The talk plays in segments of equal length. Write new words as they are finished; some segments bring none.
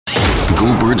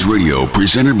Go Birds Radio,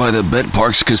 presented by the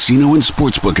BetParx Casino and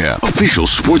Sportsbook app. Official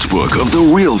sportsbook of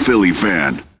the real Philly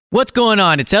fan. What's going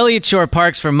on? It's Elliott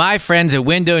Shore-Parks from my friends at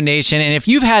Window Nation, and if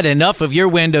you've had enough of your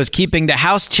windows keeping the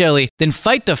house chilly, then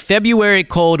fight the February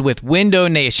cold with Window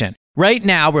Nation. Right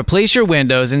now, replace your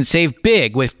windows and save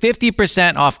big with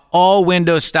 50% off all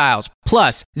window styles,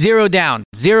 plus 0 down,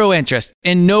 0 interest,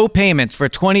 and no payments for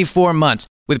 24 months.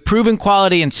 With proven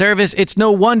quality and service, it's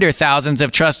no wonder thousands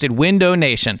have trusted Window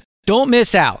Nation. Don't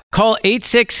miss out. Call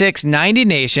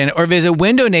 866-90-NATION or visit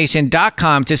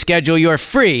windownation.com to schedule your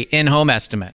free in-home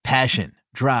estimate. Passion,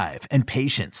 drive, and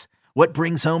patience. What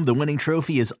brings home the winning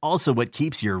trophy is also what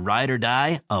keeps your ride or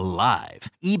die alive.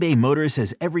 eBay Motors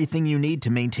has everything you need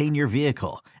to maintain your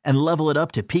vehicle and level it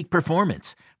up to peak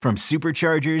performance. From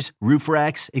superchargers, roof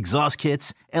racks, exhaust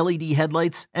kits, LED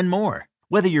headlights, and more.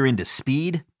 Whether you're into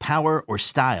speed, power, or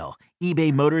style,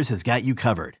 eBay Motors has got you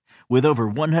covered. With over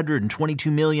 122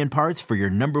 million parts for your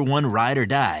number one ride or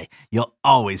die, you'll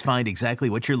always find exactly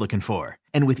what you're looking for.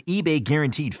 And with eBay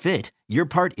Guaranteed Fit, your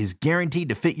part is guaranteed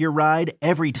to fit your ride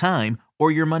every time or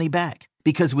your money back.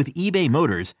 Because with eBay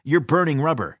Motors, you're burning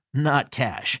rubber, not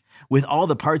cash. With all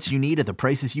the parts you need at the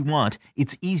prices you want,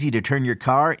 it's easy to turn your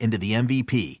car into the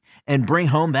MVP and bring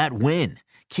home that win.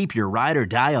 Keep your ride or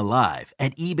die alive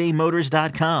at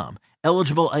ebaymotors.com.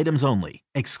 Eligible items only.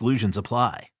 Exclusions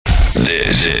apply.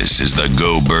 This is the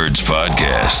Go Birds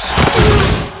Podcast.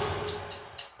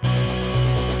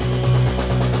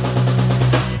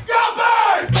 Go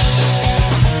Birds!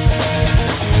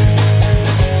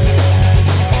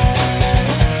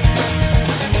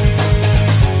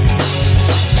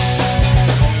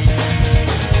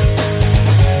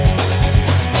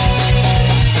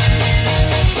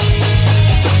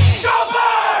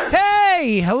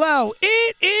 Hey, hello.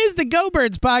 It is the Go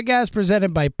Birds podcast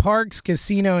presented by Parx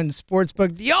Casino and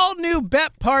Sportsbook. The all-new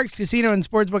BetParx Casino and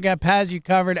Sportsbook app has you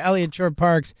covered. Elliott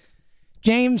Shore-Parks,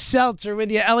 James Seltzer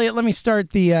with you. Elliott, let me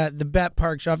start the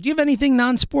BetParx off. Do you have anything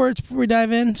non-sports before we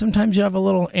dive in? Sometimes you have a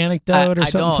little anecdote or I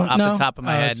something. don't, off the top of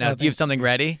my head. Now, do you have something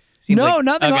ready? Seems no, like,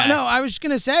 nothing. Okay. No, I was just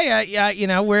gonna say,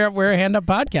 we're a hand-up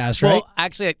podcast, right? Well,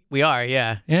 actually, we are.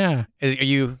 Yeah. Yeah.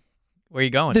 Where are you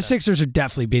going? The Sixers are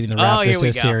definitely beating the Raptors here we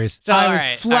this go. series. So, I was all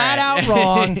right, flat all right. out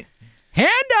wrong. Hand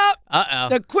up. Uh-oh.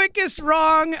 The quickest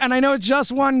wrong, and I know it's just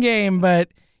one game, but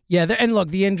yeah. And look,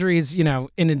 the injuries.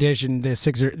 In addition, the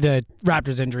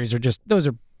Raptors injuries those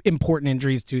are important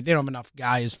injuries too. They don't have enough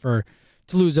guys to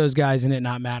lose those guys and it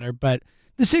not matter. But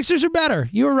the Sixers are better.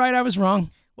 You were right. I was wrong.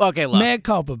 Well, okay, look. Mea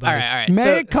culpa, buddy. All right.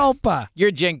 Mea culpa.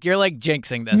 You're like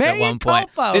jinxing this at Mea one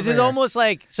point. culpa This is over. almost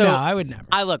like so. No, I would never.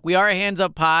 Look, we are a hands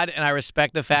up pod, and I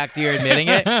respect the fact that you're admitting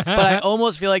it. But I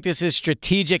almost feel like this is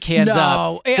strategic hands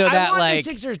up, so I that want like the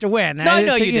Sixers to win. No, I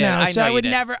know you did. I know I you would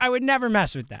did. never. I would never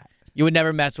mess with that. You would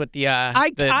never mess with the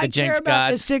I jinx care about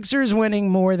god. the Sixers winning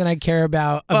more than I care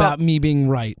about me being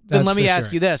right. Then let me That's ask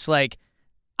for you this: like,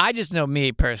 I just know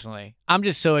me personally. I'm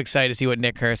just so excited to see what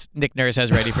Nick Nurse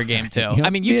has ready for Game 2.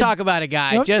 I mean, you talk about a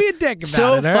guy don't just be a dick about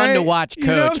so it, all fun to right? watch You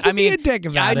don't coach. have to I mean, be a dick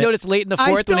about I it. noticed late in the I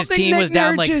fourth still when his think team Nick was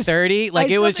down like Nurse is- 30. Like I it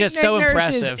still was think just so Nick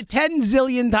Nurse impressive. Is 10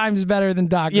 zillion times better than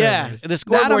Doc Yeah, Rivers. the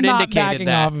scoreboard That I'm not indicated backing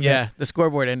that. off of it. Yeah, the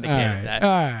scoreboard indicated All right, that. all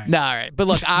right. No, all right. But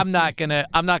look, I'm not gonna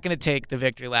take the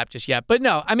victory lap just yet. But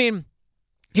no, I mean,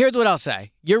 here's what I'll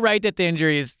say. You're right that the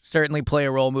injuries certainly play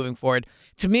a role moving forward.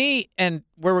 To me, and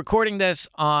we're recording this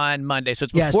on Monday, so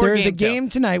it's before Yes, there is a Game 2. game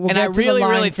tonight. We'll And get I to the really, line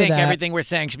really for think that. everything we're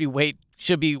saying we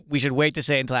should wait to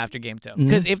say until after Game 2. Mm-hmm.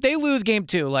 Because if they lose Game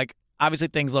 2, like obviously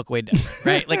things look way different,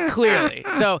 right? Like clearly.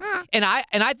 So, and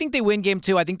I think they win Game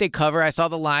 2. I think they cover. I saw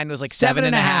the line was like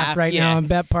 7.5 right now on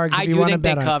BetParx. I if you do want to think they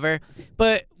bet on it. cover.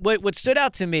 But what stood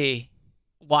out to me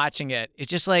watching it is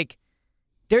just like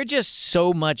they're just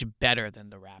so much better than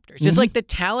the Raptors. Just like the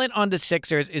talent on the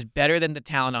Sixers is better than the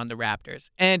talent on the Raptors.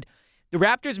 And the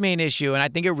Raptors' main issue, and I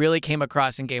think it really came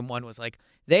across in Game 1, was like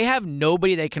they have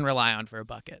nobody they can rely on for a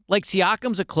bucket. Like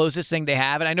Siakam's the closest thing they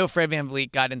have, and I know Fred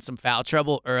VanVleet got in some foul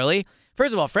trouble early.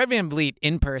 First of all, Fred VanVleet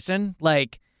in person,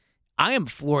 like I am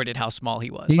floored at how small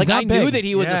he was. He's like not I knew big. that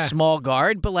he was Yeah. a small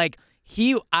guard, but like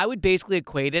I would basically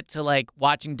equate it to like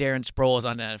watching Darren Sproles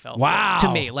on an NFL field. Wow. To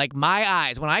me, like my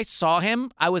eyes, when I saw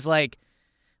him, I was like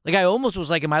I almost was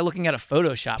like, am I looking at a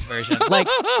Photoshop version? Like,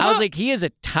 I was like, he is a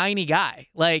tiny guy.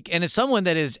 Like, and as someone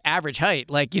that is average height,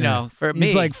 like, you know, for me.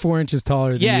 He's like 4 inches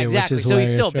taller than yeah, you, exactly. which is So he's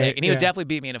hilarious, still big, right? and he would definitely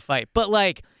beat me in a fight. But,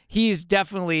 like, he's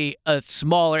definitely a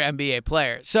smaller NBA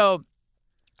player. So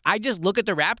I just look at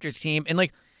the Raptors team, and,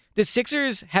 like, the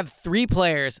Sixers have 3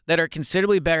 players that are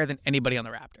considerably better than anybody on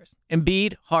the Raptors.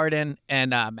 Embiid, Harden, and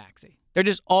Maxey. They're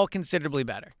just all considerably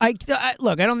better.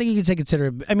 Look, I don't think you can say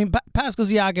consider. I mean, Pascal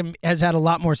Siakam has had a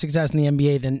lot more success in the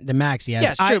NBA than Maxey has.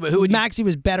 Yeah, it's true, but who would Maxey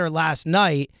was better last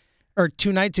night or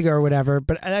 2 nights ago or whatever,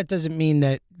 but that doesn't mean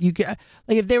that you can.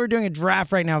 Like, if they were doing a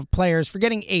draft right now of players,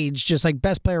 forgetting age, just like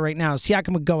best player right now,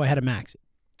 Siakam would go ahead of Maxey.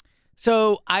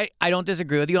 So I don't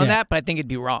disagree with you on that, but I think it'd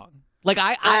be wrong. Like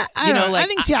I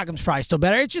think Siakam's probably still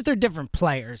better. It's just they're different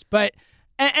players. But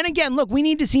and again, look, we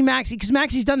need to see Maxey because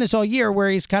Maxey's done this all year, where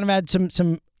he's kind of had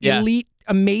some elite,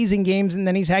 amazing games, and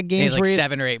then he's had games like where he's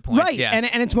 7 or 8 points. Right, yeah.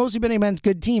 and it's mostly been against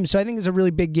good teams. So I think it's a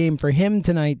really big game for him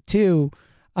tonight too.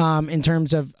 In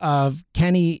terms of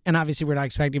Kenny, and obviously we're not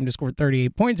expecting him to score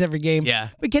 38 points every game. Yeah.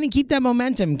 But can he keep that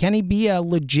momentum? Can he be a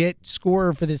legit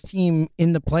scorer for this team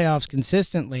in the playoffs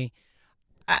consistently?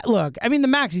 Look, I mean, the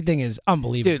Maxey thing is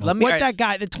unbelievable. Dude, that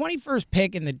guy, the 21st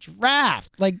pick in the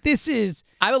draft, like this is.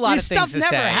 I have a lot this of things stuff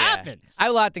to never say. happens. Yeah. I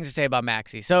have a lot of things to say about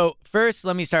Maxey. So first,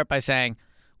 let me start by saying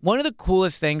one of the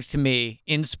coolest things to me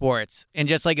in sports, and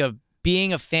just like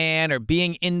being a fan or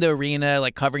being in the arena,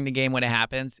 like covering the game when it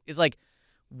happens, is like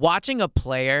watching a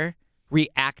player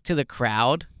react to the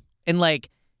crowd. And like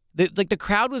the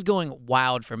crowd was going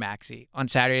wild for Maxey on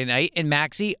Saturday night, and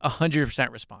Maxey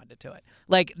 100% responded to it.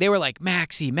 Like they were like,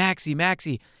 Maxey, Maxey,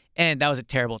 Maxey. And that was a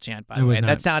terrible chant, by the way.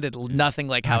 That sounded nothing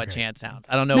like how a chant sounds.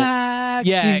 I don't know.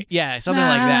 Maxey, yeah, something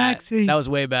like that. That was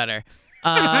way better.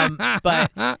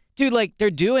 But dude, like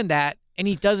they're doing that, and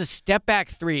he does a step back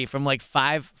 3 from like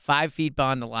 5 feet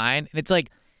beyond the line, and it's like,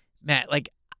 man, like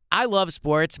I love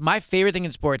sports. My favorite thing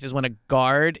in sports is when a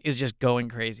guard is just going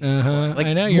crazy. Like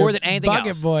I know, more than anything bucket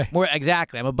else. Boy.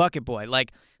 Exactly. I'm a bucket boy.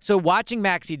 Like so, watching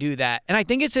Maxey do that, and I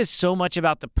think it says so much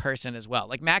about the person as well.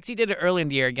 Like Maxey did it early in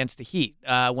the year against the Heat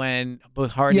when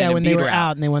both Harden and when Embiid they were out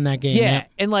out and they won that game. Yeah,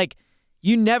 and like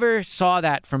you never saw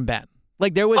that from Ben.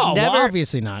 Like there was never, well,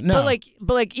 obviously not. No,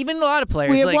 but like even a lot of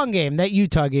players. We had like, one game, that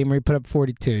Utah game where he put up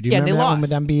 42. Do you remember they that lost. one with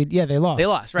Embiid? Yeah, they lost. They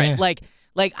lost, right? Yeah.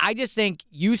 Like I just think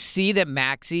you see that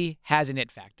Maxey has an it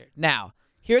factor. Now,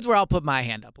 here's where I'll put my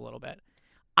hand up a little bit.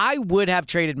 I would have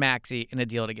traded Maxey in a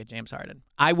deal to get James Harden.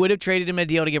 I would have traded him in a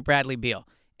deal to get Bradley Beal.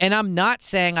 And I'm not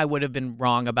saying I would have been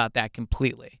wrong about that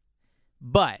completely.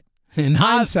 But in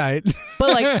hindsight. But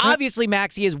like obviously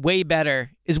Maxey is way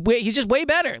better. He's just way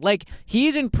better. Like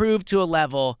he's improved to a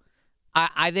level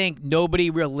I think nobody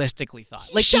realistically thought.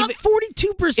 He shot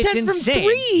 42% from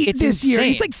three this year.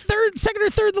 He's like second or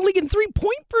third in the league in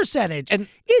 3-point percentage. And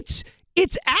it's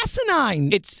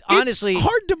asinine. It's honestly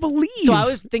hard to believe. So I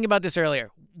was thinking about this earlier.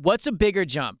 What's a bigger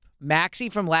jump? Maxey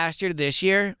from last year to this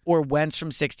year, or Wentz from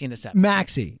 16 to 7?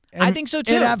 Maxey. I think so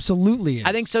too. It absolutely is.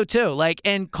 I think so too. Like,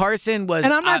 and Carson was.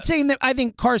 And I'm not saying that I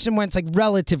think Carson Wentz like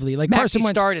relatively like Maxey Carson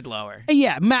Wentz started lower.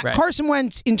 Yeah, right. Carson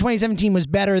Wentz in 2017 was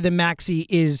better than Maxey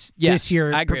is this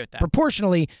year. I agree with that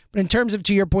proportionally. But in terms of,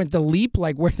 to your point, the leap,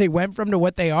 like where they went from to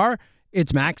what they are.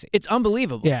 It's Maxey. It's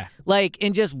unbelievable. Yeah. Like,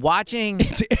 in just watching.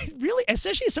 Really,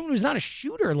 especially as someone who's not a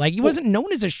shooter. Like, he wasn't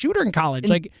known as a shooter in college.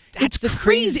 Like, it's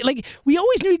crazy. Like, we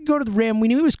always knew he could go to the rim. We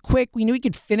knew he was quick. We knew he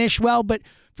could finish well. But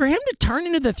for him to turn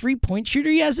into the 3-point shooter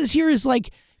he has this year is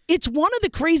like, it's one of the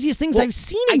craziest things I've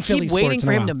seen in Philly sports. I keep waiting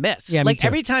for him to miss. Yeah, like, me too.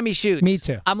 every time he shoots. Me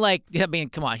too. I'm like, I mean,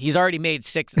 come on. He's already made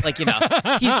 6. Like, you know,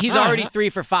 he's already 3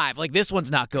 for 5. Like, this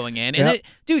one's not going in. And,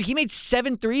 dude, he made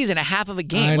 7 threes in a half of a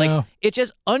game. I know. It's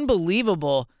just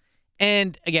unbelievable.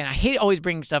 And again, I hate always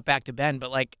bringing stuff back to Ben,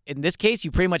 but like in this case, you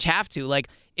pretty much have to. Like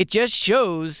it just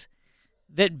shows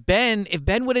that Ben, if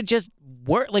Ben would have just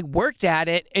worked at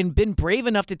it and been brave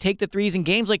enough to take the threes in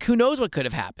games, like who knows what could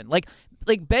have happened. Like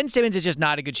Ben Simmons is just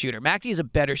not a good shooter. Maxey is a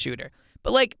better shooter.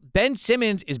 But like Ben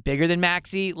Simmons is bigger than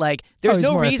Maxey. Like there's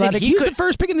no reason athletic. He was the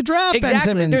first pick in the draft. Exactly. Ben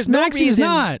Simmons. There's no Maxey's reason,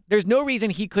 not. There's no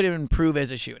reason he couldn't improve as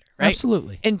a shooter, right?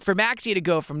 Absolutely. And for Maxey to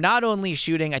go from not only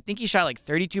shooting, I think he shot like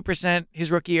 32%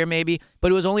 his rookie year maybe,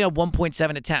 but it was only on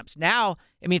 1.7 attempts. Now,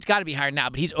 I mean, it's got to be higher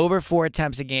now, but he's over 4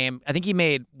 attempts a game. I think he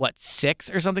made 6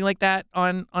 or something like that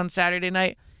on Saturday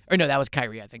night. Or no, that was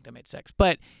Kyrie. I think that made 6.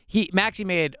 But Maxey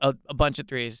made a bunch of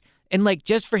threes, and like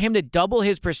just for him to double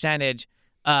his percentage.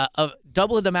 Of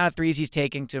double the amount of threes he's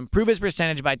taking to improve his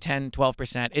percentage by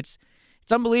 10-12%. It's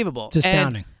unbelievable. It's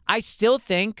astounding. And I still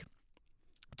think,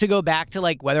 to go back to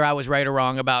like whether I was right or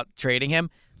wrong about trading him,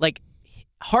 like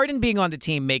Harden being on the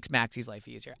team makes Maxey's life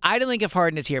easier. I don't think if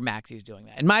Harden is here, Maxey's doing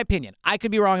that. In my opinion, I could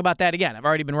be wrong about that again. I've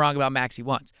already been wrong about Maxey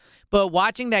once. But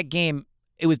watching that game,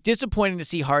 it was disappointing to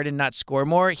see Harden not score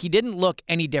more. He didn't look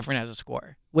any different as a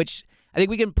scorer, which I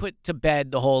think we can put to bed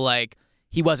the whole like,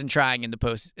 he wasn't trying in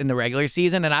the regular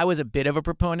season, and I was a bit of a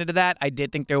proponent of that. I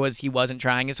did think he wasn't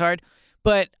trying as hard,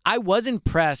 but I was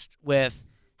impressed with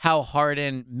how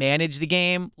Harden managed the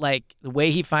game, like the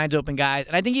way he finds open guys.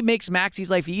 And I think he makes Maxey's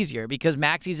life easier because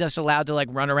Maxey's just allowed to like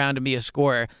run around and be a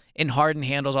scorer, and Harden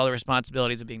handles all the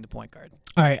responsibilities of being the point guard.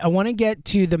 All right, I want to get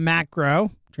to the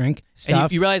macro stuff.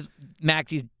 And you realize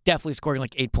Maxey's definitely scoring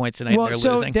like 8 points tonight. Well, they're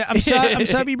so losing. I'm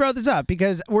sorry you brought this up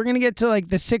because we're gonna get to like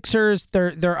the Sixers,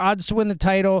 their odds to win the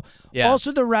title,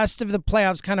 also the rest of the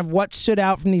playoffs, kind of what stood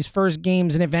out from these first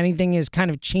games, and if anything has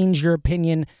kind of changed your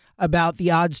opinion about the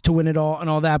odds to win it all and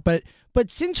all that. But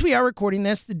since we are recording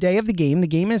this the day of the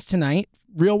game is tonight.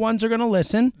 Real ones are going to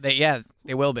listen. They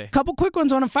will be. Couple quick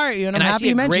ones I want to fire at you, and I'm I happy see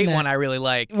you mentioned that. great one I really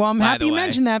like. Well, I'm happy you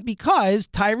mentioned that because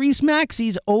Tyrese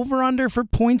Maxey's over-under for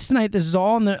points tonight. This is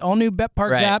all in the all-new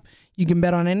BetParks app. You can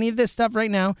bet on any of this stuff right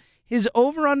now. His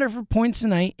over-under for points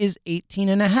tonight is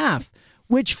 18.5,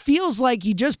 which feels like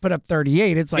he just put up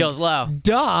 38. It's like, feels low.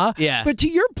 Duh. Yeah. But to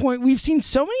your point, we've seen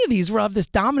so many of these where have this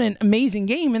dominant, amazing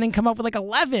game and then come up with like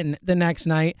 11 the next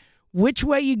night. Which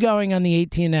way you going on the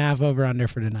 18.5 over-under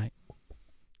for tonight?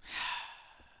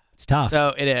 It's tough.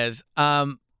 So it is.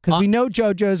 Because we know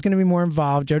JoJo's going to be more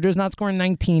involved. JoJo's not scoring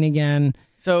 19 again.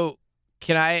 So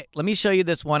let me show you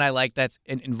this one I like that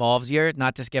involves here,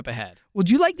 not to skip ahead. Would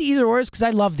you like the either ors? Because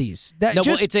I love these.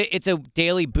 It's a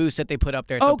daily boost that they put up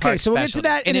there. It's okay, so we'll get to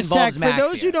that in a sec. For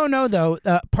those who don't know, though,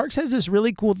 Parks has this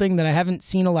really cool thing that I haven't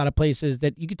seen a lot of places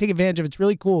that you can take advantage of. It's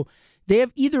really cool. They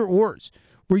have either ors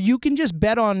where you can just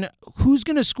bet on who's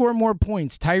going to score more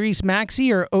points, Tyrese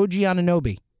Maxey or OG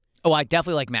Anunoby. Oh, I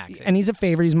definitely like Maxey. And he's a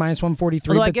favorite. He's minus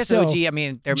 143. Although but I guess still, OG, I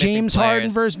mean, they're missing James players. Harden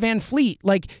versus Van Fleet.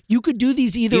 Like, you could do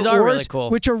these either These are really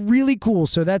cool. which are really cool.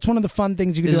 So that's one of the fun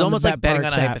things you can do. This is on almost the like betting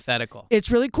BetParks on a app. hypothetical.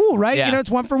 It's really cool, right? Yeah. You know, it's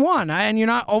 1 for 1. And you're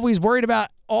not always worried about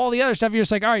all the other stuff. You're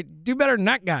just like, all right, do better than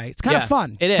that guy. It's kind of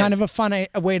fun. It is. Kind of a fun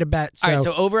way to bet. So, all right,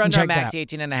 so over under check Maxey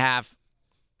 18.5.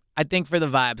 I think for the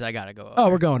vibes, I got to go over. Oh,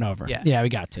 we're going over. Yeah, we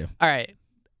got to. All right.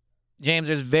 James,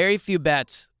 there's very few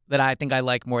bets that I think I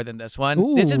like more than this one.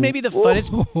 Ooh. This is maybe the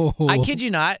funnest. Ooh. I kid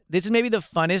you not. This is maybe the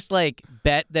funnest like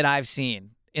bet that I've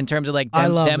seen in terms of like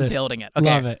them building it. Okay.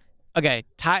 Love it. Okay.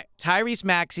 Tyrese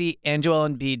Maxey and Joel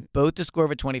Embiid both to score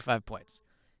for 25 points.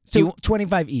 So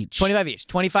 25 each. 25 each.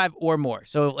 25 or more.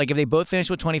 So like if they both finish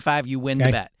with 25, you win the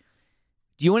bet.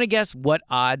 Do you want to guess what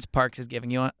odds Parks is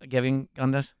giving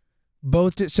on this?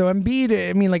 Both. So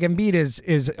Embiid, I mean, like Embiid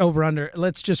is over under.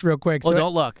 Let's just real quick. Well, so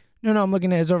don't look. No, I'm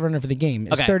looking at his over under for the game.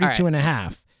 It's Okay,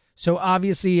 32.5. So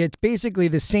obviously it's basically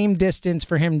the same distance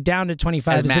for him down to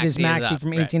 25 as it is Maxey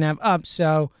from 18.5 up.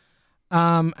 So,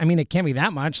 I mean, it can't be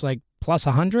that much, like plus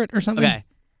 100 or something. Okay.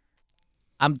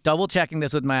 I'm double checking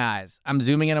this with my eyes. I'm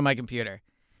zooming in on my computer.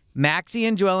 Maxey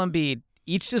and Joel Embiid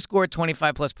each to score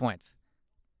 25 plus points.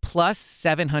 Plus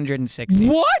 760.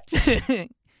 What?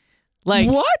 Like,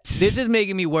 what? This is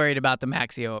making me worried about the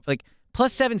Maxey. Like,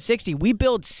 plus 760. We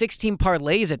build 16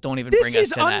 parlays that don't even bring us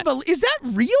to that. Is that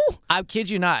real? I kid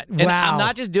you not. And Wow. I'm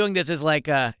not just doing this as like,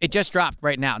 it just dropped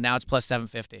right now. Now it's plus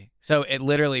 750. So it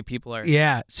literally, people are.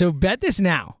 Yeah. So bet this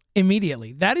now,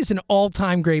 immediately. That is an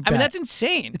all-time great bet. I mean, that's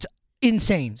insane. It's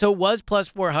insane. So it was plus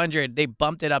 400. They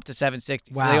bumped it up to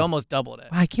 760. Wow. So they almost doubled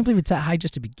it. Wow, I can't believe it's that high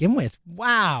just to begin with.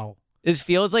 Wow. This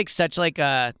feels like such like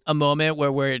a moment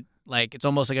where we're like, it's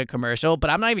almost like a commercial, but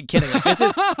I'm not even kidding. Like, this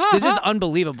is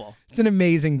unbelievable. It's an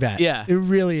amazing bet. Yeah. It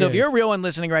really is. So if you're a real one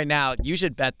listening right now, you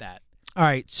should bet that. All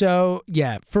right. So,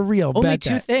 yeah, for real, Only bet two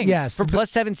that. things. Yes. For plus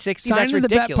 760, Sign that's into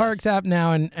the ridiculous. BetParks app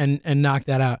now and knock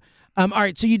that out. All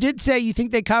right. So you did say you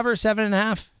think they cover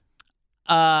 7.5?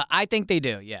 I think they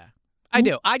do, yeah. I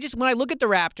do. When I look at the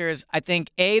Raptors, I think,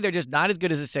 A, they're just not as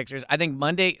good as the Sixers. I think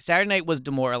Saturday night was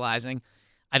demoralizing.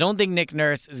 I don't think Nick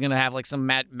Nurse is going to have like some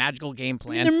magical game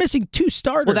plan. I mean, they're missing 2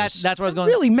 starters. Well, that's where I was going.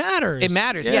 It really matters. It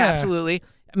matters, yeah, absolutely.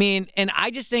 I mean, and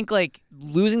I just think like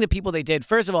losing the people they did.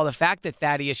 First of all, the fact that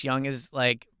Thaddeus Young is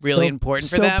like really important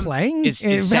for them playing? is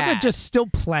sad. Just still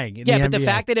playing. In yeah, the but NBA. the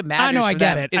fact that it matters I know, I for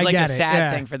get them it. is I like get a it. sad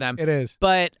Yeah, thing for them. It is.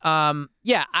 But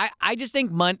yeah, I just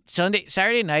think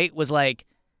Saturday night was like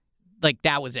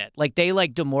that was it. Like they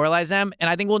like demoralized them, and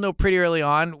I think we'll know pretty early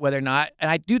on whether or not.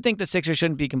 And I do think the Sixers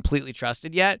shouldn't be completely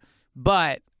trusted yet,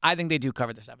 but I think they do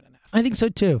cover the 7.5. I think so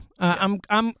too. I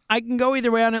can go either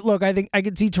way on it. Look, I think I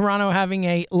could see Toronto having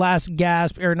a last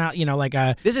gasp or not. You know, like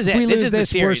a this is if it. we This lose is the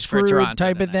this, we're series for screwed Toronto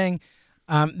type of tonight. thing.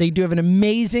 They do have an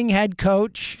amazing head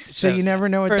coach, so you never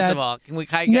know what First that. of all, can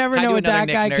I never do know what another that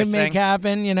Nick guy Nurse can make thing?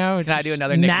 happen. You know, it's Can I do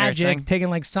another Nick Nurse magic, thing? taking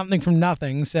like something from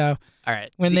nothing. So All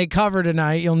right. when they cover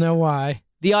tonight, you'll know why.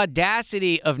 The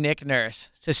audacity of Nick Nurse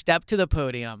to step to the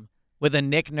podium with a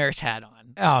Nick Nurse hat on.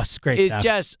 Oh, it's great It's stuff.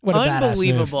 just What a badass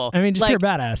unbelievable. move. I mean, just Like, pure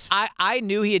badass. I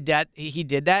knew he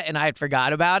did that, and I had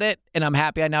forgot about it, and I'm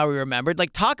happy I now remembered.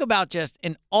 Like, talk about just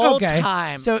an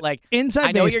all-time. So like, inside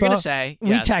I know what you're baseball, gonna say. we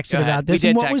Yes, texted go ahead. about this. We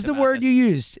And did what was text the about word this. you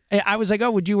used? I was like,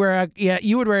 oh, would you wear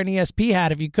you would wear an ESP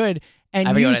hat if you could. And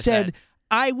I forget you what I said, said.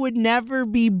 I would never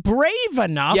be brave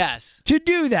enough Yes. to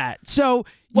do that. So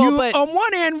Well, you, but- on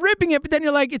one hand, ripping it, but then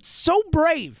you're like, it's so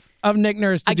brave of Nick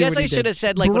Nurse to I do guess what he I should did. have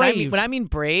said, like, brave. when I mean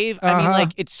brave, I mean, Uh-huh.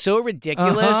 like, it's so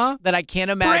ridiculous Uh-huh. that I can't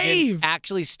imagine Brave.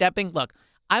 actually stepping. Look,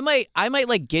 I might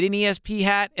like get an ESP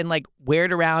hat and like wear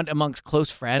it around amongst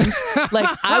close friends. Like,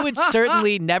 I would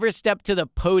certainly never step to the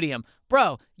podium.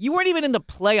 Bro, you weren't even in the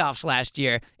playoffs last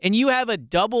year, and you have a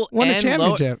double won a N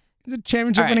championship. He's a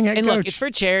championship All right. winning head and coach. look, it's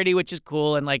for charity, which is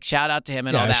cool, and like shout out to him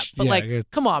and Yeah, all that. But yeah, like, it's-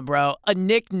 come on, bro, a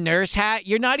Nick Nurse hat,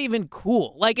 you're not even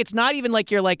cool. Like, it's not even like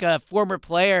you're like a former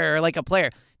player or like a player.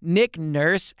 Nick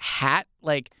Nurse hat,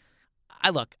 like, I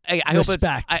hope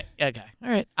Respect. it's okay. All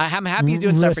right, I'm happy he's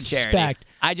doing stuff for charity. Respect.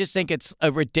 I just think it's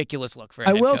a ridiculous look for a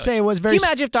I head will coach. say it was very. Can you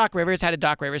imagine if Doc Rivers had a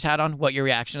Doc Rivers hat on? What your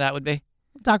reaction to that would be?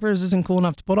 Doc Rivers isn't cool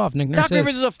enough to pull it off. Nick Nurse Doc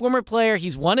Rivers is a former player.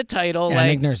 He's won a title. Yeah, like,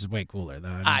 Nick Nurse is way cooler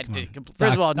though. I mean, come on.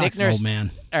 First of all, Doc's Nick an old Nurse.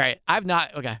 man. All right, I've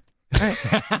not. Okay,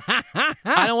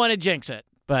 I don't want to jinx it,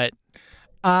 but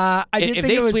I did if think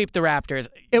they it was. sweep the Raptors,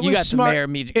 it you was got smart.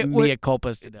 some It was- mea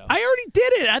culpas to do. I already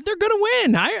did it. They're gonna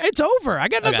win. It's over. I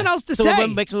got nothing Okay. else to So say.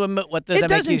 what does It that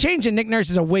doesn't make you? change that Nick Nurse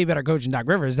is a way better coach than Doc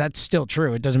Rivers. That's still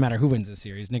true. It doesn't matter who wins the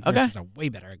series. Nick Okay. Nurse is a way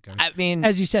better coach. I mean,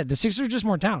 As you said, the Sixers are just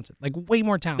more talented, like way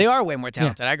more talented. they are way more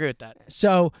talented. I agree with that.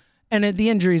 So, and at the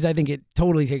injuries, I think it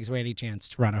totally takes away any chance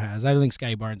Toronto has. I don't think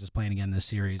Scotty Barnes is playing again this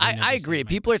series. I agree.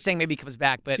 People are saying maybe he comes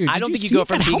back, but Dude, I did don't you think you see go him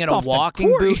from get being in helped a off the walking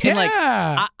court? boot and like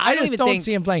Yeah. I don't just even don't think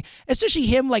see him playing. Especially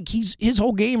him, like his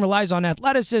whole game relies on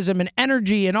athleticism and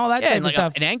energy and all that type and of like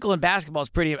stuff. an ankle in basketball is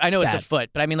pretty. I know it's a Bad. foot,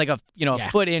 but I mean like a Yeah.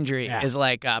 foot injury Yeah. is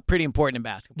like pretty important in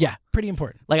basketball. Yeah, pretty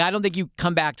important. Like I don't think you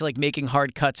come back to like making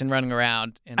hard cuts and running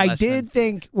around. In I less did than-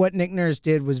 think what Nick Nurse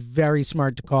did was very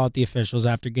smart to call out the officials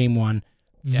after game one.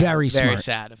 Yeah, very it's smart. Very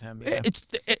sad of him. Yeah.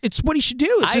 It's what he should do.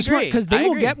 It's I a smart agree. because they I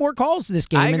will agree. get more calls this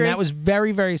game, I and agree. that was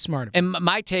very, very smart of him. And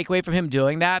my takeaway from him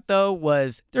doing that though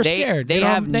was They're scared. They They don't-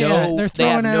 have they, no they're they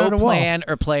have throwing it no at a wall. plan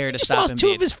or player He to just stop lost him. two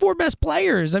of his four best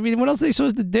players. I mean, what else are they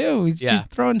supposed to do? He's Yeah.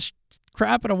 just throwing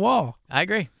crap at a wall. I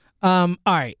agree. All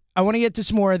right, I want to get to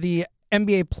some more of the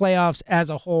NBA playoffs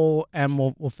as a whole, and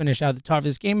we'll finish out the top of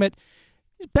this game. But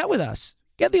bet with us.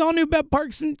 Get the all new Bet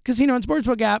Parks and Casino and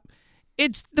Sportsbook app.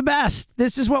 It's the best.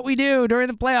 This is what we do during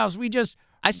the playoffs.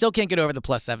 I still can't get over the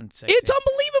 +760. It's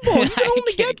unbelievable. You can I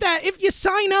only can't. get that if you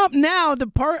sign up now.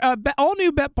 The all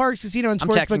new Bet Parks Casino and I'm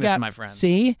Sportsbook texting this app. to my friends.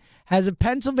 See, has a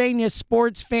Pennsylvania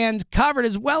sports fans covered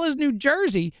as well as New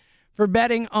Jersey for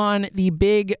betting on the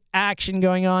big action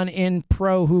going on in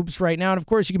pro hoops right now. And of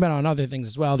course, you can bet on other things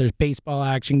as well. There's baseball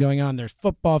action going on. There's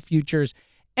football futures,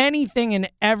 anything and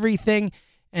everything.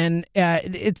 And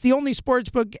it's the only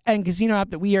sportsbook and casino app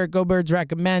that we here at Go Birds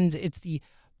recommends. It's the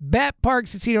Bet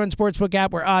Parks Casino and Sportsbook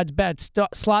app where odds, bets,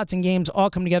 slots, and games all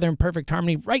come together in perfect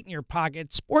harmony right in your pocket.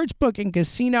 Sportsbook and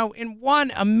casino in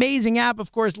one amazing app.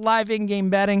 Of course, live in-game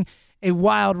betting, a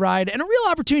wild ride, and a real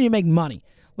opportunity to make money.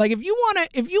 Like if you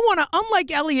wanna,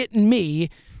 unlike Elliot and me,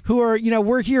 who are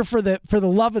we're here for the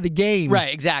love of the game.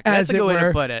 Right, exactly. as That's a good it way to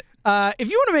were. put it. If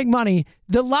you want to make money,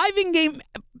 the live in-game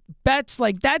bets,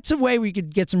 like that's a way we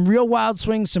could get some real wild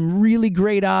swings, some really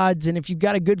great odds, and if you've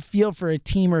got a good feel for a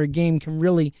team or a game, can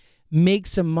really make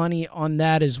some money on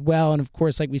that as well. And of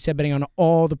course, like we said, betting on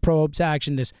all the pro hopes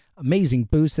action, this amazing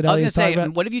boost that I was Elliot's gonna talking say,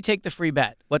 about. what if you take the free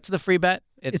bet? What's the free bet?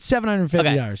 It's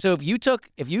 $750.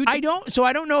 Okay. So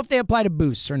I don't know if they apply to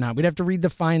boosts or not. We'd have to read the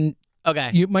fine.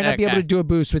 okay, You might not be able okay. to do a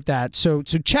boost with that. So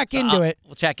check into it.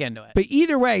 We'll check into it. But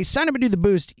either way, sign up and do the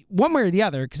boost one way or the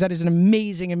other because that is an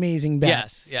amazing, amazing bet.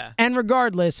 Yes, yeah. And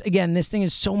regardless, again, this thing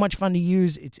is so much fun to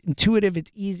use. It's intuitive.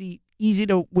 It's easy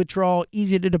to withdraw,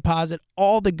 easy to deposit,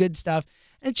 all the good stuff.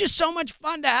 And it's just so much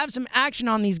fun to have some action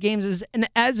on these games. And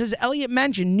as Elliot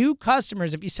mentioned, new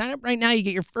customers, if you sign up right now, you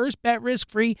get your first bet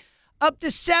risk-free up to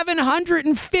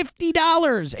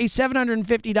 $750. A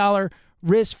 $750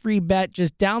 risk-free bet.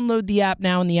 Just download the app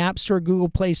now in the App Store, Google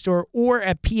Play Store, or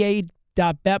at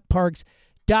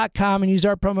pa.betparks.com and use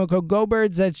our promo code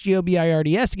GOBIRDS. That's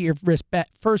GOBIRDS to get your first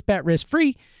bet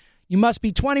risk-free. You must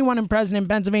be 21 and present in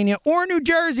Pennsylvania or New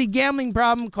Jersey. Gambling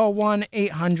problem, call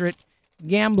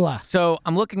 1-800-GAMBLER. So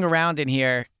I'm looking around in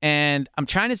here, and I'm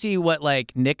trying to see what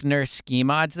like Nick Nurse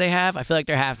scheme odds they have. I feel like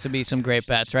there have to be some great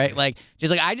bets, right? Like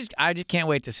I just can't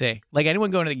wait to see. Like anyone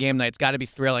going to the game night, it's got to be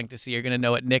thrilling to see. You're gonna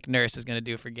know what Nick Nurse is gonna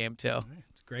do for game 2.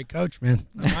 It's Great coach, man.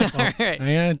 Not my fault.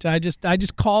 Right. I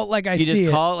just call it like I see it. You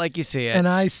just call it like you see it. And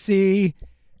I see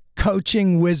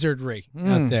coaching wizardry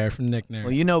out there from Nick Nurse.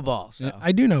 Well, you know ball. So.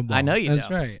 I do know ball. I know you That's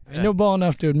do. right. Yeah. I know ball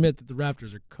enough to admit that the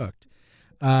Raptors are cooked.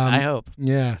 I hope.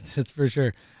 Yeah, that's for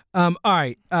sure. All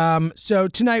right. So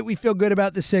tonight we feel good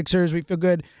about the Sixers. We feel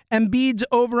good. Embiid's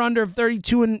over-under of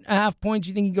 32.5 points.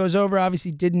 You think he goes over?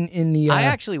 Obviously didn't in the... I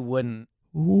actually wouldn't.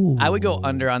 Ooh. I would go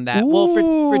under on that. Well,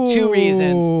 for two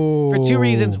reasons. For two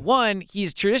reasons. One,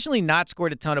 he's traditionally not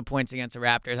scored a ton of points against the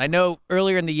Raptors. I know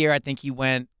earlier in the year, I think he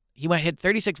hit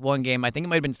 36 one game. I think it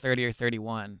might have been 30 or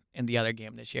 31 in the other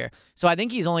game this year. So I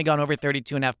think he's only gone over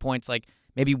 32.5 points like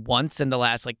maybe once in the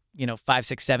last 5,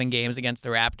 6, 7 games against the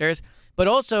Raptors. But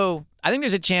also, I think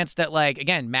there's a chance that,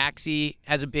 again, Maxey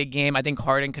has a big game. I think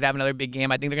Harden could have another big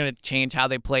game. I think they're going to change how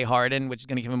they play Harden, which is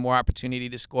going to give him more opportunity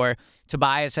to score.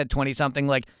 Tobias had 20-something.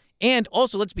 And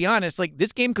also, let's be honest,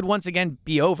 this game could once again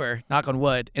be over, knock on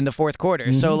wood, in the fourth quarter.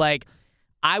 Mm-hmm. So,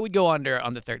 I would go under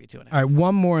on the 32.5. All right,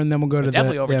 one more, and then we'll go to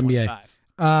definitely the over NBA.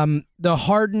 25. The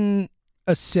Harden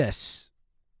assists,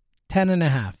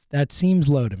 10.5. That seems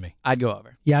low to me. I'd go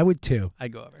over. Yeah, I would too.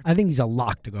 I'd go over. I think he's a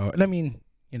lock to go over. And I mean,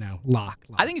 lock.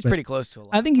 I think he's pretty close to a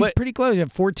lock. I think he's pretty close. He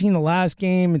had 14 the last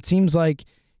game. It seems like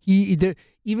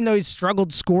even though he's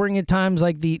struggled scoring at times,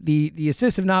 the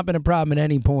assists have not been a problem at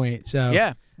any point. So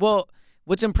yeah. Well,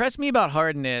 what's impressed me about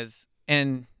Harden is,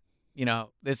 and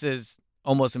this is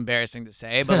almost embarrassing to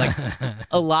say, but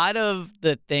a lot of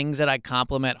the things that I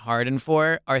compliment Harden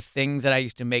for are things that I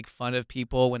used to make fun of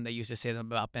people when they used to say them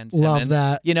about Ben Simmons. Love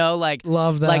that.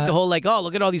 Love that. The whole oh,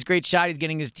 look at all these great shots he's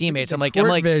getting his teammates. I'm like,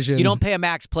 vision. You don't pay a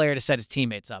max player to set his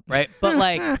teammates up, right?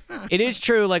 But it is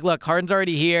true. Look, Harden's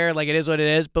already here. It is what it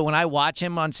is. But when I watch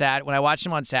him on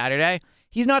Saturday,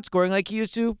 he's not scoring like he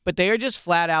used to. But they are just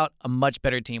flat out a much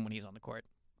better team when he's on the court.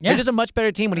 Yeah. They're just a much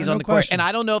better team when he's on the court. And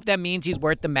I don't know if that means he's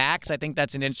worth the max. I think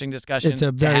that's an interesting discussion. It's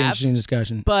a very interesting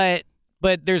discussion. But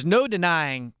there's no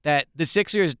denying that the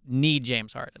Sixers need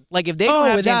James Harden. If they don't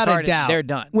have James Harden, they're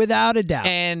done. Without a doubt.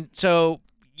 And so,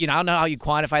 I don't know how you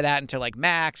quantify that into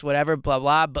max, whatever, blah,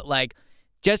 blah. But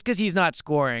just because he's not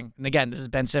scoring, and again, this is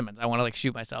Ben Simmons. I want to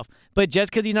shoot myself. But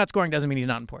just because he's not scoring doesn't mean he's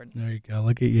not important. There you go.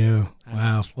 Look at you.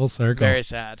 Wow. Full circle. It's very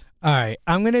sad. All right.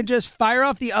 I'm going to just fire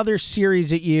off the other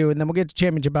series at you, and then we'll get to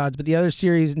championship odds, but the other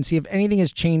series and see if anything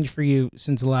has changed for you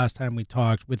since the last time we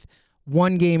talked with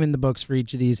one game in the books for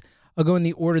each of these. I'll go in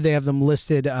the order they have them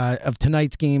listed of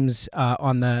tonight's games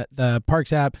on the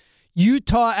Parks app.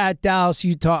 Utah at Dallas.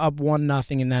 Utah up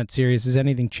 1-0 in that series. Has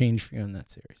anything changed for you in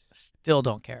that series? Still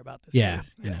don't care about this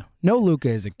series. Yeah. No Luka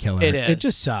is a killer. It is. It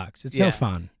just sucks. It's no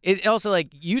fun. It also,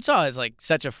 Utah is,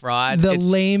 such a fraud. The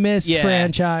lamest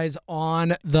franchise on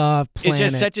the planet. It's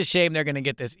just such a shame they're going to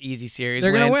get this easy series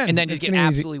They're going to win. And then just get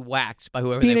absolutely waxed by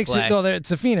whoever Phoenix, they play. It's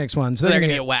the Phoenix one. So they're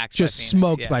going to get waxed just by Phoenix.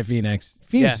 Smoked by Phoenix.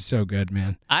 Phoenix is so good,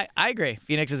 man. I agree.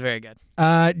 Phoenix is very good.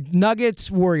 Nuggets,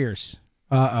 Warriors.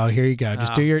 Here you go.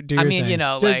 Just do your thing. Just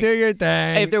do your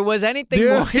thing. If there was anything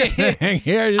more, I would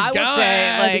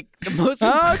say the most.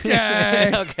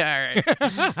 Okay. Okay, all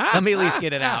right. Let me at least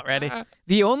get it out. Ready?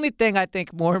 The only thing I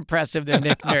think more impressive than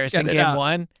Nick Nurse in Game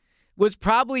 1 was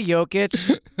probably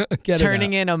Jokic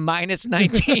turning in a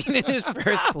 -19 in his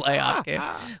first playoff game.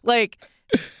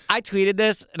 I tweeted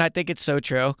this, and I think it's so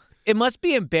true. It must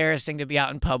be embarrassing to be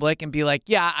out in public and be like,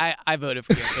 yeah, I voted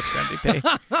for Jokic for MVP.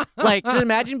 Just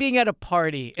imagine being at a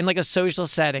party in a social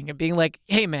setting and being like,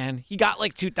 hey, man, he got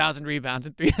 2,000 rebounds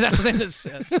and 3,000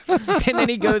 assists. And then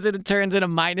he goes in and turns in a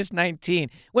 -19.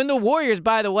 When the Warriors,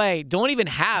 by the way, don't even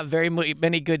have very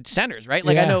many good centers, right?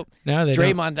 I know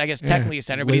Draymond, I guess, technically a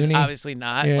center, but he's obviously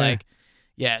not.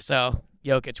 So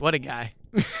Jokic, what a guy.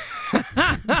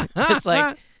 Just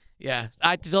yeah,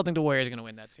 I still think the Warriors are going to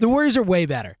win that series. The Warriors are way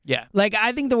better. Yeah.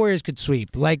 I think the Warriors could sweep.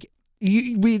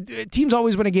 Teams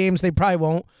always win a game, so they probably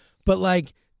won't. But,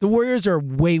 the Warriors are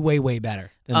way, way, way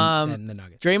better than the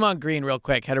Nuggets. Draymond Green, real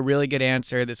quick, had a really good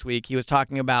answer this week. He was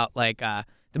talking about, the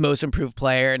most improved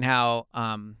player and how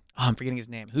I'm forgetting his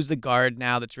name. Who's the guard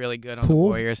now that's really good on the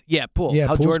Warriors? Yeah, Poole. Yeah,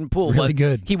 how Poole's Jordan Poole really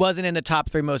good. He wasn't in the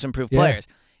top 3 most improved players.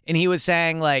 And he was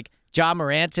saying, Ja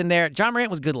Morant's in there. Ja Morant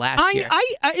was good last year.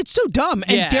 It's so dumb.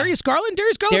 And Darius Garland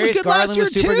was good last year,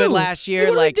 too. Super good last year.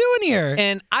 What are we doing here?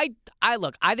 And I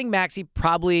think Maxey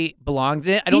probably belongs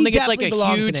in it. I don't think it's a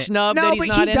huge snub that he's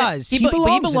not in it. He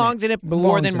belongs in it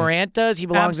more than Morant does. He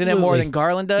belongs in it more than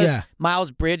Garland does. Yeah.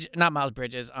 Miles Bridges,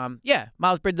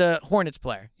 the Hornets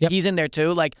player. Yep. He's in there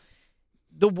too.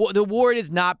 the award is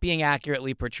not being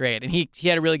accurately portrayed, and he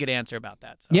had a really good answer about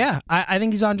that. So. Yeah, I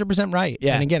think he's 100% right.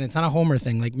 Yeah. And again, it's not a homer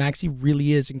thing. Like, Maxey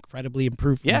really is incredibly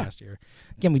improved from last year.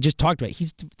 Again, we just talked about it.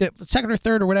 He's the second or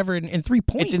third or whatever in 3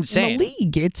 points. It's insane. In the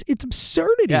league. It's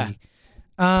absurdity. Yeah.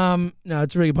 No,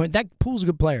 it's a really good point. That Poole's a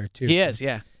good player, too. He is,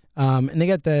 yeah. And they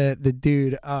got the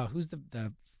dude, who's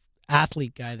the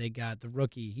athlete guy they got, the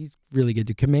rookie. He's really good.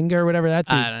 Kaminga or whatever. That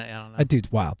dude. I don't know. That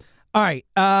dude's wild. All right.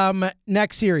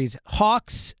 Next series.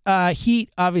 Hawks, Heat.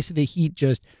 Obviously, the Heat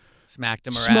just smacked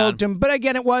him around. Smoked him. But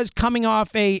again, it was coming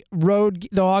off a road,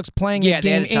 the Hawks playing a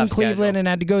game in Cleveland schedule. and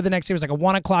had to go the next day. It was like a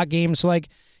 1 o'clock game. So, like,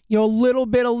 a little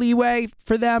bit of leeway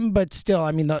for them, but still,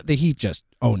 I mean, the Heat just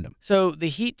owned them. So the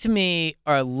Heat, to me,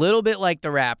 are a little bit like the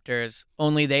Raptors,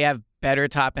 only they have better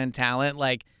top-end talent.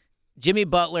 Like, Jimmy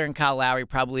Butler and Kyle Lowry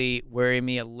probably worry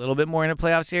me a little bit more in a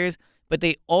playoff series, but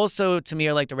they also, to me,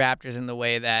 are like the Raptors in the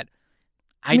way that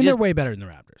they're way better than the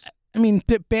Raptors. I mean,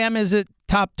 Bam is a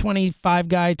top 25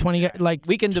 guy, 20 guy, like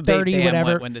we can debate 30, Bam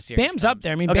whatever. when the series Bam's comes. up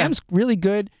there. I mean, Bam's really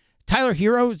good. Tyler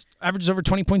Hero averages over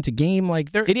 20 points a game.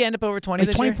 Like, did he end up over 20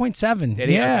 this year? 20.7. Did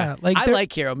he? Yeah. Okay. I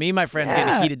like Hero. Me and my friends get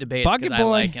in heated debates because I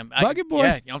like him. Bucket boy.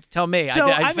 Yeah, you don't have to tell me. So,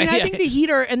 I think the Heat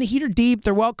are deep.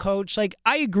 They're well coached. Like,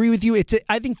 I agree with you.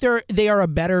 I think they are a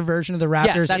better version of the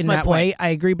Raptors in that way. I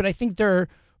agree, but I think they're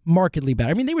markedly better.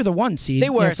 I mean, they were the 1 seed. They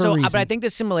were. For a reason. But I think the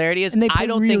similarity is I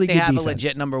don't think they have a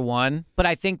legit number 1, but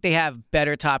I think they have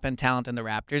better top-end talent than the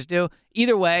Raptors do.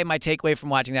 Either way, my takeaway from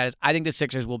watching that is I think the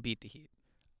Sixers will beat the Heat.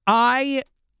 I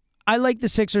like the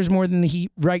Sixers more than the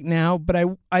Heat right now,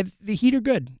 but the Heat are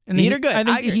good. And the Heat are good. I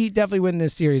think the Heat definitely win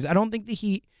this series. I don't think the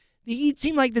Heat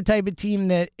seem like the type of team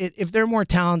that if they're more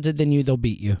talented than you, they'll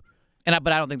beat you. But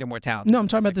I don't think they're more talented. No, I'm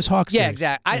talking about this Hawks series. Yeah,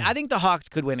 exactly. I think the Hawks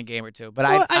could win a game or two, but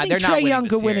I think they're not Trae Young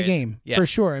could win a game yeah. for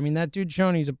sure. I mean, that dude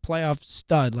shown he's a playoff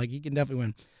stud. Like, he can definitely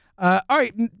win. All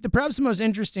right, perhaps the most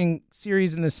interesting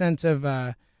series in the sense of,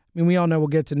 we all know we'll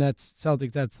get to Nets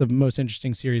Celtics. That's the most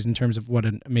interesting series in terms of what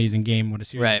an amazing game, what a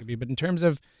series could be. But in terms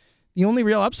of the only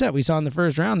real upset we saw in the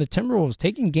first round, the Timberwolves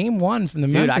taking game 1 from the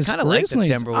Memphis Grizzlies. I kind of like the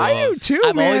Timberwolves. I do too,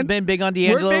 I've always been big on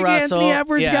D'Angelo We're big Russell. Anthony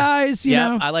Edwards guys, you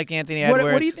know. I like Anthony Edwards.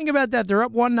 What do you think about that? They're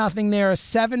up 1-0. They're a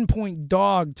 7-point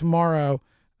dog tomorrow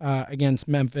against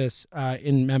Memphis.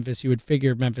 In Memphis, you would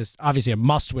figure Memphis, obviously a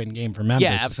must-win game for Memphis.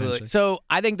 Yeah, absolutely. So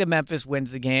I think that Memphis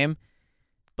wins the game.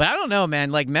 But I don't know,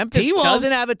 man. Like, Memphis T-Wolves.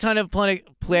 doesn't have a ton of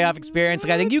playoff experience.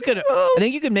 Like, I think you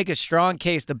could make a strong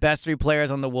case the best 3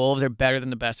 players on the Wolves are better than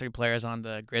the best 3 players on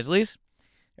the Grizzlies.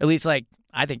 At least, like,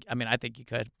 I think you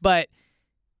could. But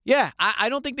yeah, I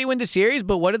don't think they win the series.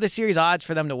 But what are the series odds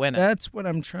for them to win it? That's what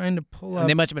I'm trying to pull up. And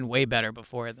they must have been way better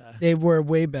before They were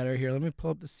way better here. Let me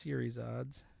pull up the series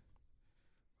odds.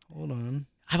 Hold on.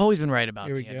 I've always been right about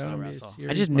Here we D'Angelo go. Russell. Series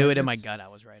I just knew it in my markets. gut. I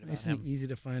was right about Nice him. and easy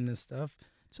to find this stuff.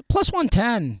 So plus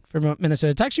 110 for Minnesota.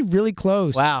 It's actually really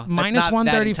close. Wow. Minus That's not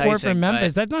that 134 for enticing,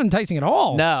 Memphis. That's not enticing at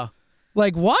all. No.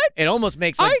 Like, what? It almost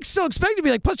makes I still expect to be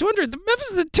like plus 200.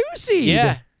 Memphis is a 2 seed.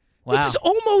 Yeah. Wow. This is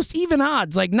almost even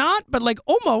odds. Like, not, but like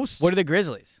almost. What are the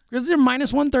Grizzlies? Grizzlies are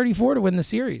minus 134 to win the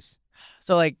series.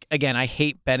 So, like, again, I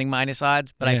hate betting minus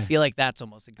odds, but I feel like that's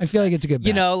almost a good I feel bet. like it's a good bet.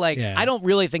 You know, like, I don't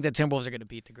really think the Timberwolves are going to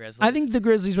beat the Grizzlies. I think the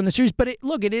Grizzlies win the series, but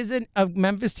it isn't a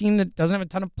Memphis team that doesn't have a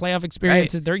ton of playoff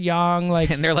experience. Right. They're young. Like,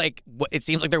 and they're like, it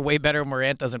seems like they're way better when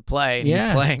Morant doesn't play, and he's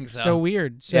playing. So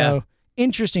weird. So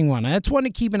interesting one. That's one to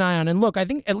keep an eye on. And look, I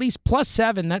think at least plus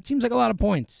 7, that seems like a lot of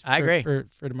points. I agree. For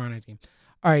tomorrow night's game.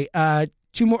 All right,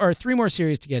 3 more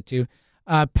series to get to.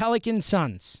 Pelicans,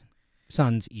 Suns.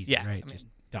 Suns easy, right? Just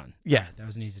done. Yeah. All right, that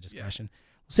was an easy discussion.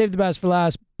 We'll save the best for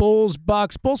last. Bulls,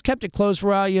 Bucks. Bulls kept it close for a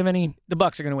while. You have any? The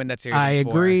Bucks are going to win that series. I in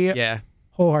 4. agree. Yeah.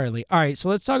 Wholeheartedly. All right, so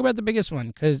let's talk about the biggest one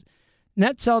because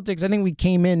Nets Celtics, I think we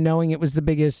came in knowing it was the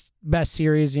best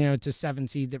series. You know, it's a 7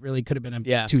 seed that really could have been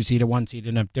a 2 seed, a 1 seed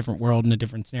in a different world, in a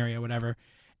different scenario, whatever.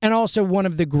 And also one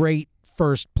of the great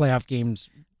first playoff games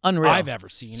I've ever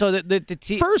seen. So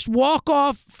the first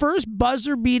walk-off, first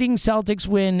buzzer-beating Celtics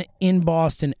win in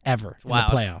Boston ever in the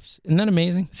playoffs. Isn't that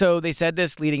amazing? So they said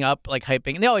this leading up, like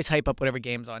hyping, and they always hype up whatever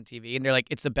game's on TV, and they're like,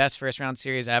 it's the best first-round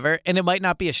series ever, and it might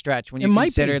not be a stretch when you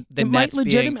consider the Nets might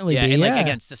legitimately be, and like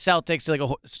against the Celtics, they're like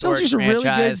a historic Celtics franchise.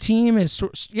 a really good team.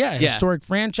 Historic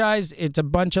franchise. It's a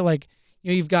bunch of like,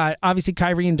 you've got obviously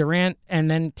Kyrie and Durant, and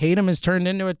then Tatum has turned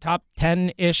into a top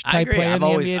 10-ish type player in the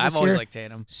NBA this year. I've always liked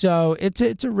Tatum. So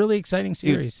it's a really exciting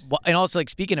series. Dude, and also,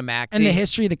 like, speaking of Maxey. And the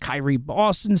history of the Kyrie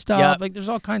Boston stuff. Like, there's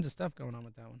all kinds of stuff going on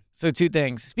with that one. So 2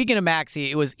 things. Speaking of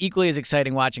Maxey, it was equally as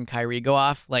exciting watching Kyrie go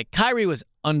off. Like, Kyrie was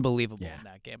unbelievable in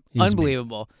that game.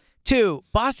 Unbelievable. Amazing. 2,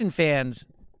 Boston fans,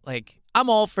 like, I'm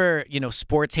all for,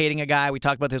 sports hating a guy. We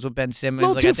talked about this with Ben Simmons.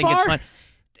 Like, I think it's fun.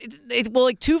 well,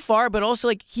 like too far, but also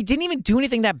like he didn't even do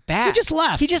anything that bad. He just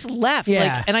left. He just left.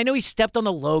 Yeah. Like, and I know he stepped on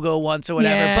the logo once or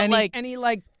whatever, but he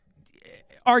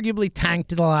arguably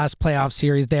tanked the last playoff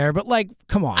series there. But like,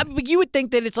 come on. But you would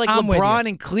think that it's like I'm LeBron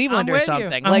in Cleveland or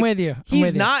something. I'm with you.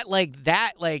 He's not like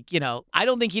that. Like, I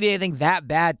don't think he did anything that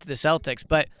bad to the Celtics,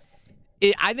 but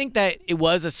I think that it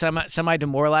was a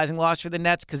semi-demoralizing loss for the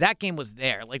Nets because that game was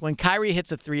there. Like when Kyrie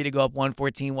hits a 3 to go up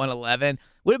 114-111,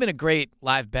 would have been a great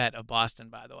live bet of Boston,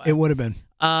 by the way. It would have been.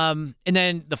 And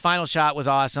then the final shot was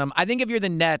awesome. I think if you're the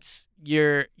Nets,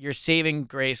 your saving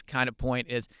grace kind of point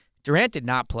is Durant did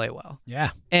not play well. Yeah.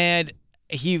 And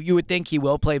you would think he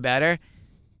will play better.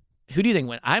 Who do you think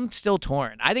wins? I'm still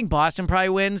torn. I think Boston probably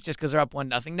wins just because they're up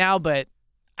 1-0 now, but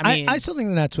I mean. I still think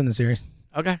the Nets win the series.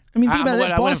 Okay. I mean, think about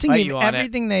it. Boston gave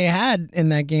everything they had in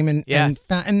that game, and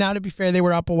now to be fair, they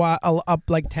were up up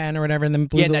like 10 or whatever, and then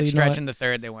blew the lead. That stretch in the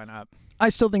third, they went up. I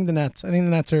still think the Nets. I think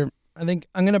the Nets are. I think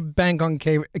I'm going to bank on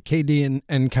KD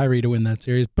and Kyrie to win that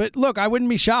series. But look, I wouldn't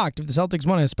be shocked if the Celtics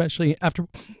won it, especially after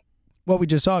what we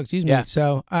just saw. Excuse me. Yeah.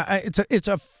 So it's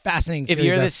a fascinating series. If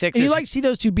you're the Sixers, and you like to see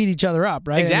those two beat each other up,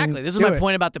 right? Exactly. This is my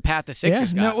point about the path the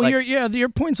Sixers got. No, well, your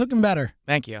point's looking better.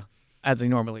 Thank you. As they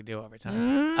normally do over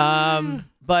time.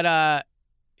 But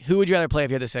who would you rather play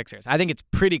if you're the Sixers? I think it's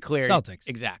pretty clear. Celtics.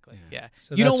 Exactly. Yeah.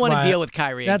 So you don't want to deal with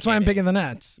Kyrie. That's why I'm picking the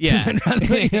Nets. Yeah.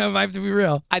 I have to be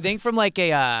real. I think from like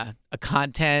a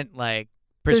content perspective.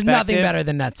 There's nothing better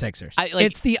than Net Sixers.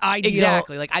 It's the ideal.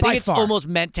 Exactly. Like I think it's far. almost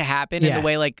meant to happen in the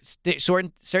way like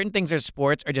certain things are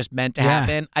sports are just meant to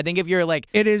happen. I think if you're like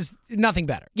it is nothing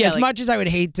better. Yeah, as much as I would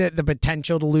hate the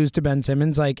potential to lose to Ben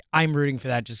Simmons, like I'm rooting for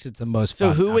that. Just it's the most. So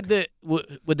fun who would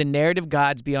the narrative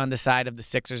gods be on the side of the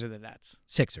Sixers or the Nets?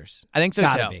 Sixers. I think so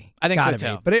Gotta too. Be. I think Gotta so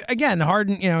too. Be. But again,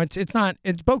 Harden. It's not.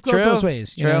 It's both goes those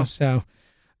ways. You know? So.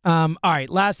 All right,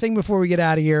 last thing before we get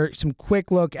out of here, some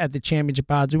quick look at the championship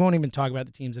odds. We won't even talk about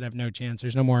the teams that have no chance.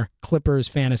 There's no more Clippers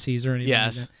fantasies or anything.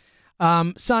 Yes. Like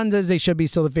that. Suns, as they should be,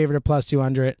 still the favorite at plus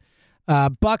 200.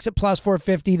 Bucks at plus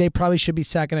 450. They probably should be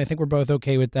second. I think we're both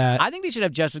okay with that. I think they should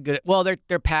have just as good. Well,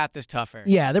 their path is tougher.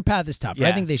 Yeah, their path is tougher. Yeah.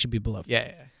 I think they should be below 50.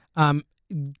 Yeah.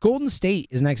 Golden State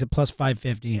is next at plus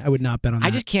 550. I would not bet on that.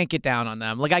 I just can't get down on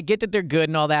them. Like I get that they're good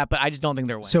and all that, but I just don't think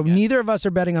they're winning. So neither of us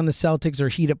are betting on the Celtics or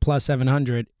Heat at plus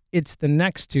 700. It's the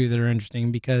next two that are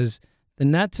interesting because the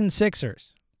Nets and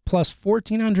Sixers plus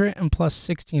 1,400 and plus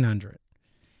 1,600.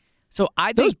 So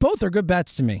I think those both are good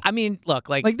bets to me. I mean, look,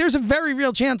 like there's a very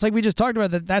real chance, like we just talked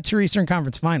about, that's your Eastern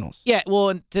Conference Finals. Yeah,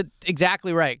 well,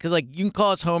 exactly right. Because like you can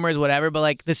call us homers, whatever, but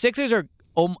like the Sixers are.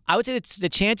 I would say the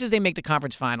chances they make the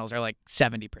conference finals are like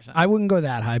 70%. I wouldn't go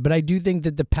that high, but I do think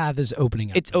that the path is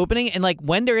opening up. It's opening, and like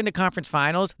when they're in the conference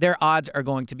finals, their odds are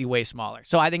going to be way smaller.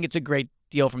 So I think it's a great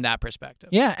deal from that perspective.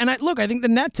 Yeah, and I think the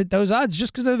Nets at those odds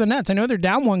just because they're the Nets. I know they're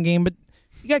down one game, but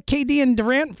you got KD and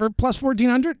Durant for plus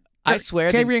 1,400. I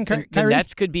swear the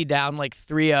Nets could be down like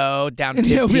 3-0, down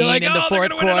 15 like, in the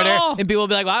fourth quarter, and people will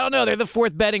be like, well, I don't know, they're the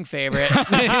fourth betting favorite.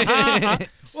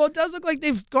 Well, it does look like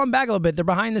they've gone back a little bit. They're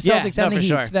behind the Celtics and the Heat,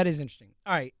 so that is interesting.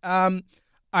 All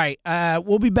right.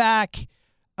 We'll be back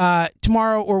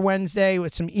tomorrow or Wednesday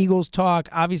with some Eagles talk.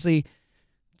 Obviously,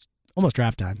 it's almost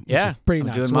draft time. Yeah. Pretty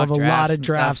nuts. We'll have a lot of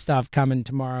draft stuff coming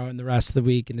tomorrow and the rest of the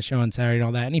week and the show on Saturday and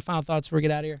all that. Any final thoughts before we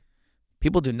get out of here?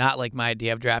 People do not like my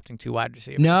idea of drafting 2 wide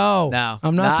receivers. No.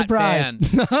 I'm not surprised.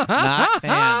 Fans. Not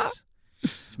fans.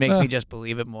 Which makes me just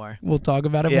believe it more. We'll talk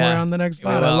about it more on the next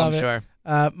pod. I love it. Sure.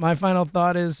 My final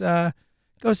thought is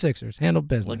go Sixers. Handle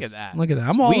business. Look at that.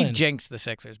 I'm all in. We jinxed the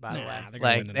Sixers, by the way.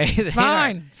 It's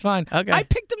fine. It's fine. Okay. I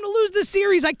picked them to lose this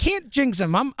series. I can't jinx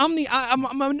them. I'm out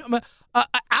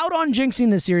on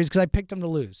jinxing this series because I picked them to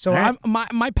lose. So right.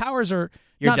 my powers are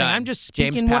You're nothing. done. I'm just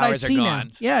speaking James what I powers see are now.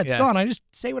 gone. Yeah, it's gone. I just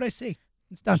say what I see.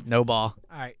 It's done. Just no ball.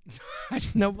 All right.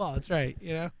 No ball. That's right.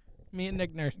 Me and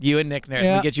Nick Nurse. You and Nick Nurse.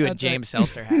 Yeah, we get you a James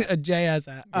Seltzer hat. A JS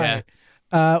hat. All Yeah.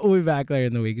 right. We'll be back later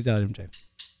in the week. Is that him, James?